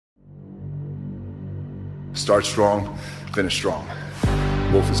Start strong, finish strong.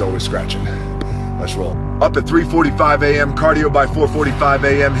 Wolf is always scratching. Let's roll. Up at 3:45 a.m., cardio by 4:45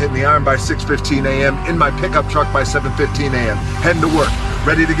 a.m., hitting the iron by 6:15 a.m., in my pickup truck by 7:15 a.m., heading to work,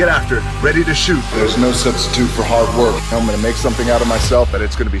 ready to get after it, ready to shoot. There's no substitute for hard work. I'm gonna make something out of myself, and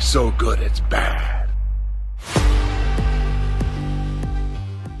it's gonna be so good, it's bad.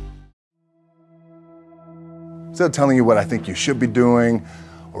 Instead of telling you what I think you should be doing,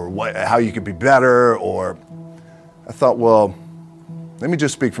 or how you could be better, or I thought, well, let me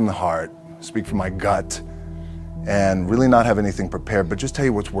just speak from the heart, speak from my gut, and really not have anything prepared, but just tell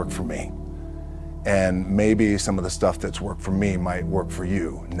you what's worked for me. And maybe some of the stuff that's worked for me might work for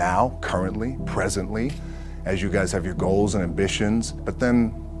you now, currently, presently, as you guys have your goals and ambitions, but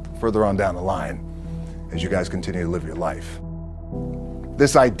then further on down the line, as you guys continue to live your life.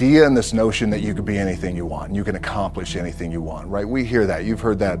 This idea and this notion that you could be anything you want, you can accomplish anything you want, right? We hear that. You've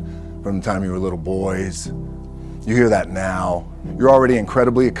heard that from the time you were little boys. You hear that now. You're already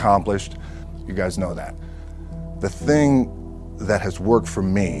incredibly accomplished. You guys know that. The thing that has worked for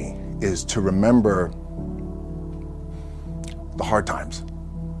me is to remember the hard times.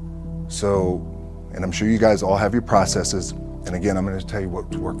 So, and I'm sure you guys all have your processes. And again, I'm going to tell you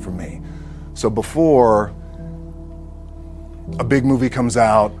what's worked for me. So before a big movie comes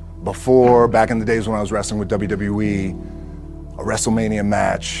out, before, back in the days when I was wrestling with WWE, a WrestleMania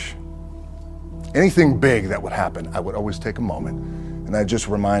match, anything big that would happen, I would always take a moment and I'd just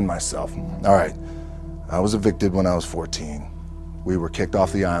remind myself, all right, I was evicted when I was 14. We were kicked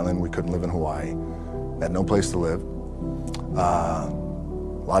off the island. We couldn't live in Hawaii. Had no place to live. A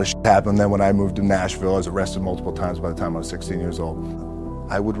lot of shit happened then when I moved to Nashville. I was arrested multiple times by the time I was 16 years old.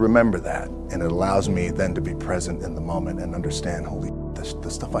 I would remember that, and it allows me then to be present in the moment and understand, holy, the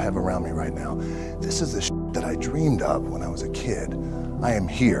stuff I have around me right now, this is the shit that I dreamed of when I was a kid. I am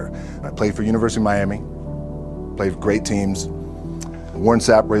here. I played for University of Miami, played for great teams. Warren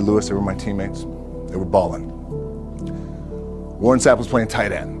Sapp, Ray Lewis, they were my teammates. They were balling. Warren Sapp was playing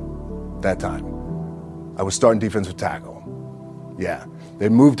tight end that time. I was starting defensive tackle. Yeah, they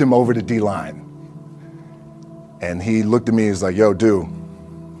moved him over to D-line. And he looked at me, he's like, yo, dude,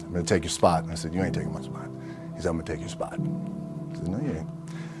 I'm gonna take your spot. And I said, you ain't taking my spot. He said, I'm gonna take your spot. I said, no, you ain't.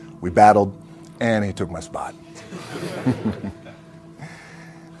 We battled, and he took my spot.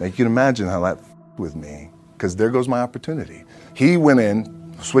 Now you can imagine how that with me, because there goes my opportunity. He went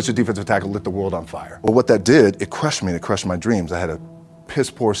in, switched to defensive tackle, lit the world on fire. Well, what that did, it crushed me, it crushed my dreams. I had a piss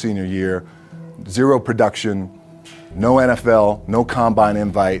poor senior year, zero production, no NFL, no combine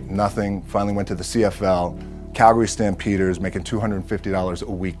invite, nothing. Finally went to the CFL. Calgary Stampeders, making $250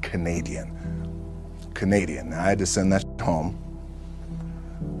 a week Canadian. Now, I had to send that home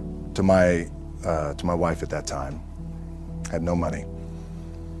to my wife at that time. Had no money.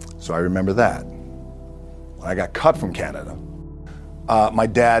 So I remember that. When I got cut from Canada, my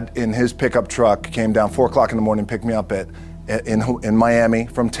dad in his pickup truck came down 4 o'clock in the morning, picked me up in Miami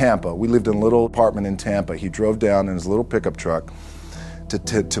from Tampa. We lived in a little apartment in Tampa. He drove down in his little pickup truck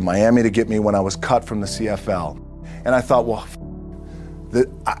to Miami to get me when I was cut from the CFL. And I thought, well,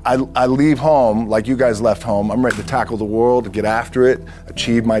 I leave home like you guys left home. I'm ready to tackle the world, to get after it,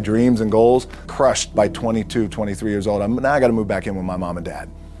 achieve my dreams and goals. Crushed by 22, 23 years old. Now I got to move back in with my mom and dad.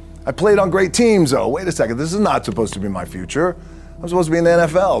 I played on great teams, though. Wait a second, this is not supposed to be my future. I'm supposed to be in the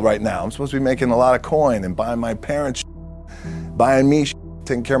NFL right now. I'm supposed to be making a lot of coin and buying my parents, buying me,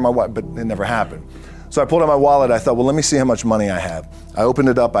 taking care of my wife, but it never happened. So I pulled out my wallet. I thought, well, let me see how much money I have. I opened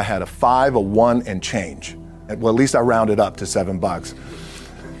it up. I had a 5, a 1, and change. Well, at least I rounded up to $7.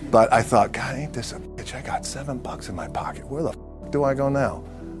 But I thought, God, ain't this a bitch? I got $7 in my pocket. Where the do I go now?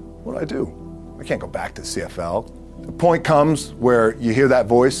 What do I do? I can't go back to CFL. The point comes where you hear that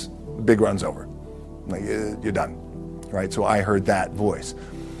voice, the big run's over. Like, you're done, right? So I heard that voice.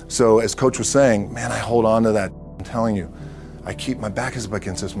 So as Coach was saying, man, I hold on to that. I'm telling you, I keep my back is up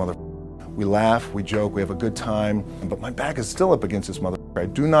against this mother. We laugh, we joke, we have a good time, but my back is still up against this mother. I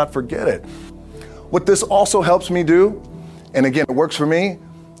do not forget it. What this also helps me do, and again, it works for me,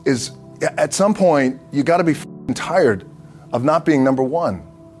 is at some point, you gotta be tired of not being number one.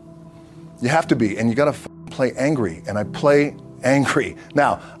 You have to be, and you gotta play angry, and I play angry.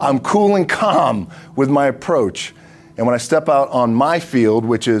 Now, I'm cool and calm with my approach, and when I step out on my field,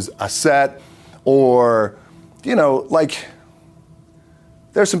 which is a set, or, you know, like,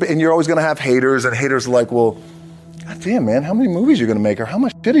 there's some, and you're always gonna have haters, and haters are like, well, God damn, man, how many movies are you gonna make, or how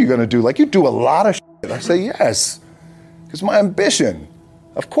much shit are you gonna do? Like, you do a lot of shit. I say, yes, it's my ambition.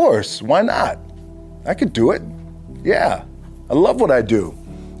 Of course, why not? I could do it. Yeah, I love what I do.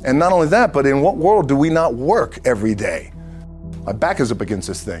 And not only that, but in what world do we not work every day? my back is up against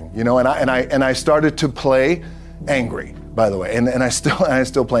this thing, you know, and I started to play angry, by the way, and I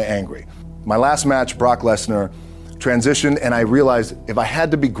still play angry. My last match, Brock Lesnar, transitioned, and I realized if I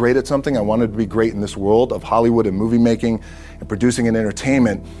had to be great at something, I wanted to be great in this world of Hollywood and movie making and producing and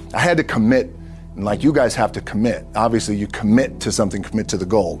entertainment, I had to commit, and like you guys have to commit. Obviously, you commit to something, commit to the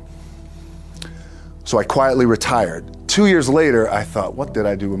goal. So I quietly retired. 2 years later, I thought, what did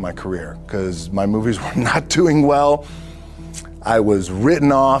I do with my career? Because my movies were not doing well. I was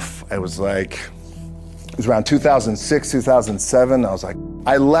written off. I was like, it was around 2006, 2007. I was like,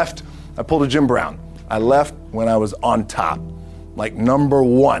 I left. I pulled a Jim Brown. I left when I was on top, like number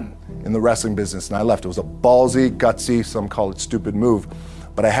one in the wrestling business, and I left. It was a ballsy, gutsy, some call it stupid move,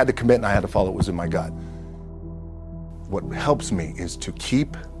 but I had to commit and I had to follow what was in my gut. What helps me is to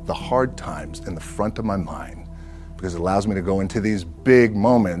keep the hard times in the front of my mind, because it allows me to go into these big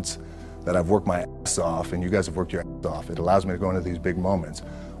moments that I've worked my ass off, and you guys have worked your ass off. It allows me to go into these big moments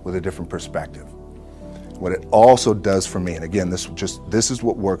with a different perspective. What it also does for me, and again, this is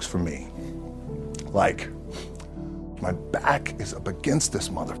what works for me. Like, my back is up against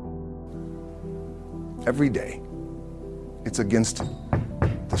this mother. Every day, it's against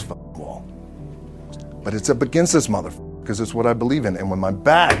this wall. But it's up against this mother because it's what I believe in. And when my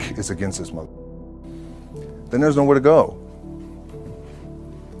back is against this mother, then there's nowhere to go.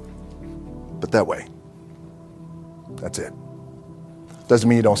 But that way. That's it. Doesn't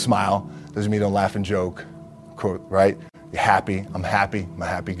mean you don't smile. Doesn't mean you don't laugh and joke. Right? You're happy. I'm happy. I'm a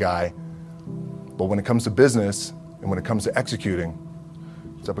happy guy. But when it comes to business and when it comes to executing,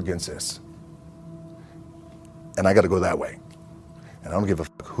 it's up against this. And I got to go that way. And I don't give a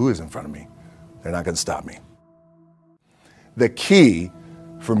fuck who is in front of me. They're not going to stop me. The key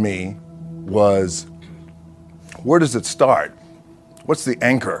for me was, where does it start? What's the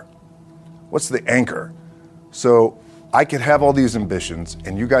anchor? What's the anchor? So I could have all these ambitions,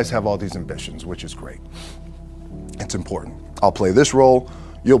 and you guys have all these ambitions, which is great. It's important. I'll play this role,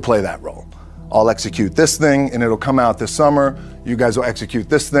 you'll play that role. I'll execute this thing, and it'll come out this summer. You guys will execute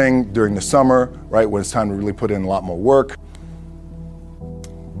this thing during the summer, right, when it's time to really put in a lot more work.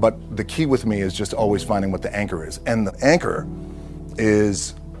 But the key with me is just always finding what the anchor is. And the anchor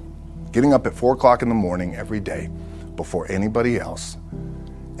is getting up at 4 o'clock in the morning every day before anybody else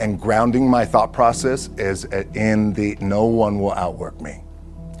and grounding my thought process is in the no one will outwork me.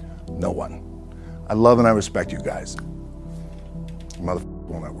 No one. I love and I respect you guys. You motherfuckers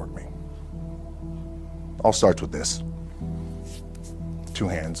won't outwork me. All starts with this. 2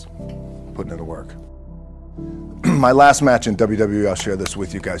 hands, putting it to work. My last match in WWE, I'll share this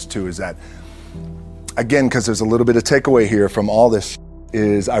with you guys too, is that, again, because there's a little bit of takeaway here from all this,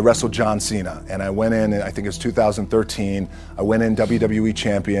 is I wrestled John Cena. And I went in, I think it was 2013, I went in WWE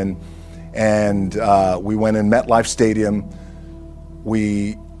champion, and we went in MetLife Stadium.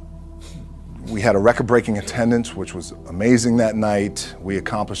 We had a record-breaking attendance, which was amazing that night. We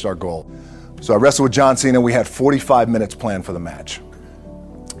accomplished our goal. So I wrestled with John Cena. We had 45 minutes planned for the match.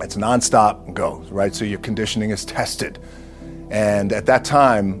 It's nonstop go, right? So your conditioning is tested. And at that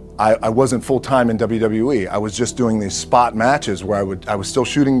time, I wasn't full-time in WWE. I was just doing these spot matches where I was still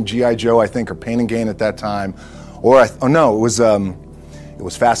shooting G.I. Joe, I think, or Pain and Gain at that time. It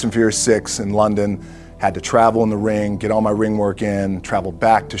was Fast and Furious 6 in London. Had to travel in the ring, get all my ring work in, travel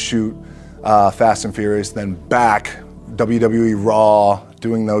back to shoot Fast and Furious, then back, WWE Raw,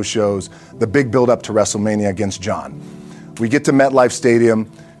 doing those shows. The big build-up to WrestleMania against John. We get to MetLife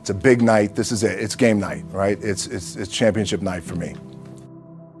Stadium. It's a big night. This is it. It's game night, right? It's championship night for me.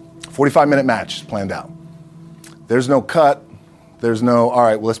 45-minute match planned out. There's no cut. There's no, all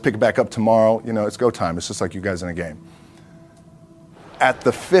right, well, let's pick it back up tomorrow. You know, it's go time. It's just like you guys in a game. At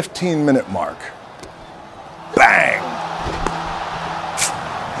the 15-minute mark, bang!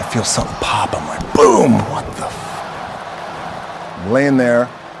 I feel something pop. I'm like, boom! What the I'm laying there,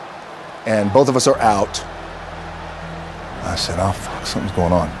 and both of us are out. I said, oh, fuck, something's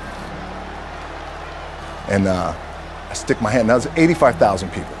going on. And I stick my hand, now there's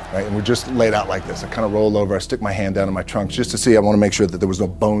 85,000 people, right? And we're just laid out like this. I kind of roll over, I stick my hand down in my trunk just to see, I want to make sure that there was no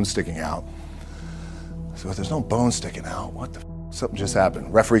bone sticking out. So if there's no bone sticking out, what the f? Something just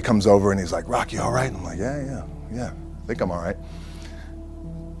happened. Referee comes over and he's like, Rock, you all right? I'm like, yeah, I think I'm all right.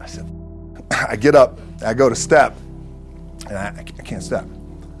 I said, I get up, I go to step, and I can't step.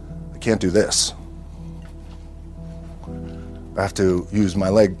 I can't do this. I have to use my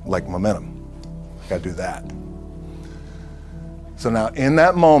leg like momentum. I gotta do that. So now in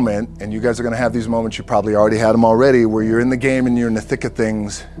that moment, and you guys are gonna have these moments, you probably already had them already, where you're in the game and you're in the thick of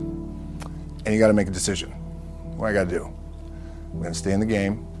things, and you gotta make a decision. What I gotta do? I'm gonna stay in the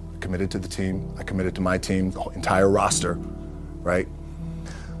game, committed to the team, I committed to my team, the whole entire roster, right?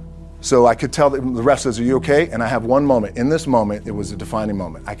 So I could tell the ref says, "Are you okay?" And I have one moment. In this moment, it was a defining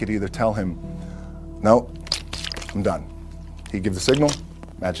moment. I could either tell him, "No, I'm done." He'd give the signal,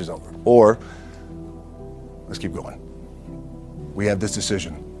 match is over. Or, "Let's keep going. We have this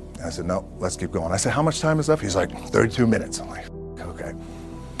decision." And I said, "No, let's keep going." I said, "How much time is left?" He's like, 32 minutes. I'm like, okay.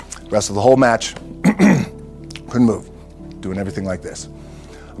 Rest of the whole match, couldn't move, doing everything like this.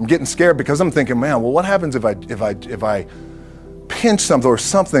 I'm getting scared because I'm thinking, man, well, what happens if I pinch something or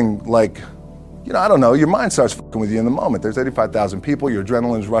something like, I don't know, your mind starts fucking with you in the moment. There's 85,000 people, your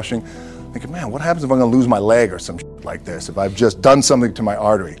adrenaline's rushing. Thinking, man, what happens if I'm gonna lose my leg or some shit like this, if I've just done something to my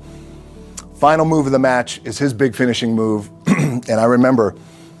artery? Final move of the match is his big finishing move. And I remember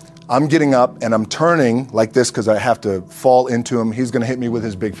I'm getting up and I'm turning like this because I have to fall into him. He's gonna hit me with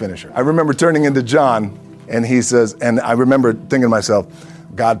his big finisher. I remember turning into John and he says, and I remember thinking to myself,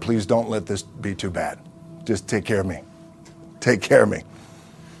 God, please don't let this be too bad. Just take care of me. Take care of me.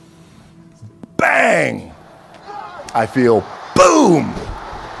 Bang! I feel boom!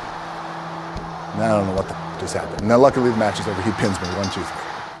 Now I don't know what the just happened. Now luckily the match is over. He pins me, 1, 2, 3.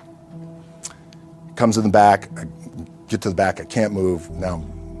 Comes in the back, I get to the back, I can't move. Now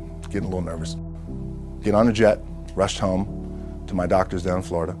I'm getting a little nervous. Get on a jet, rushed home to my doctor's down in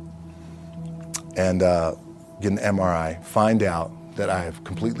Florida, and get an MRI, find out that I have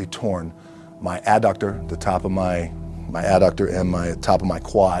completely torn my adductor, the top of my adductor and my top of my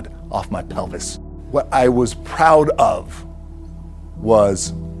quad off my pelvis. What I was proud of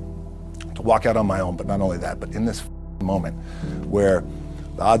was to walk out on my own, but not only that, but in this moment where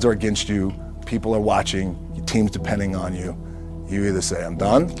the odds are against you, people are watching, your team's depending on you, you either say, I'm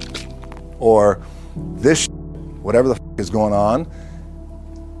done, or this whatever the is going on,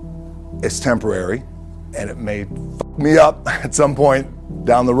 it's temporary, and it may fuck me up at some point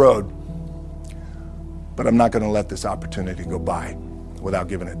down the road. But I'm not gonna let this opportunity go by without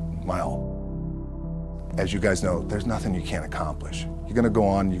giving it my all. As you guys know, there's nothing you can't accomplish. You're gonna go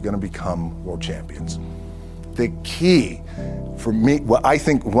on, you're gonna become world champions. The key for me, what I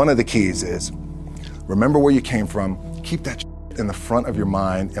think one of the keys is, remember where you came from, keep that in the front of your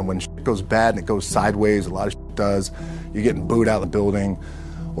mind, and when shit goes bad and it goes sideways, a lot of shit does, you're getting booed out of the building,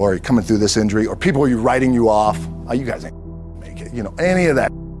 or you're coming through this injury, or people are writing you off, oh, you guys ain't make it, any of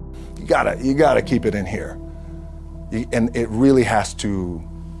that. You gotta keep it in here. And it really has to,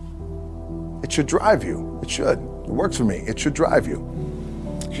 it should drive you. It should. It works for me. It should drive you.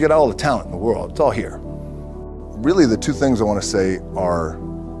 You got all the talent in the world. It's all here. Really, the two things I want to say are,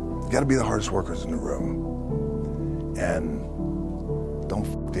 you gotta be the hardest workers in the room. And don't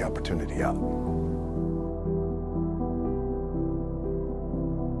f the opportunity up.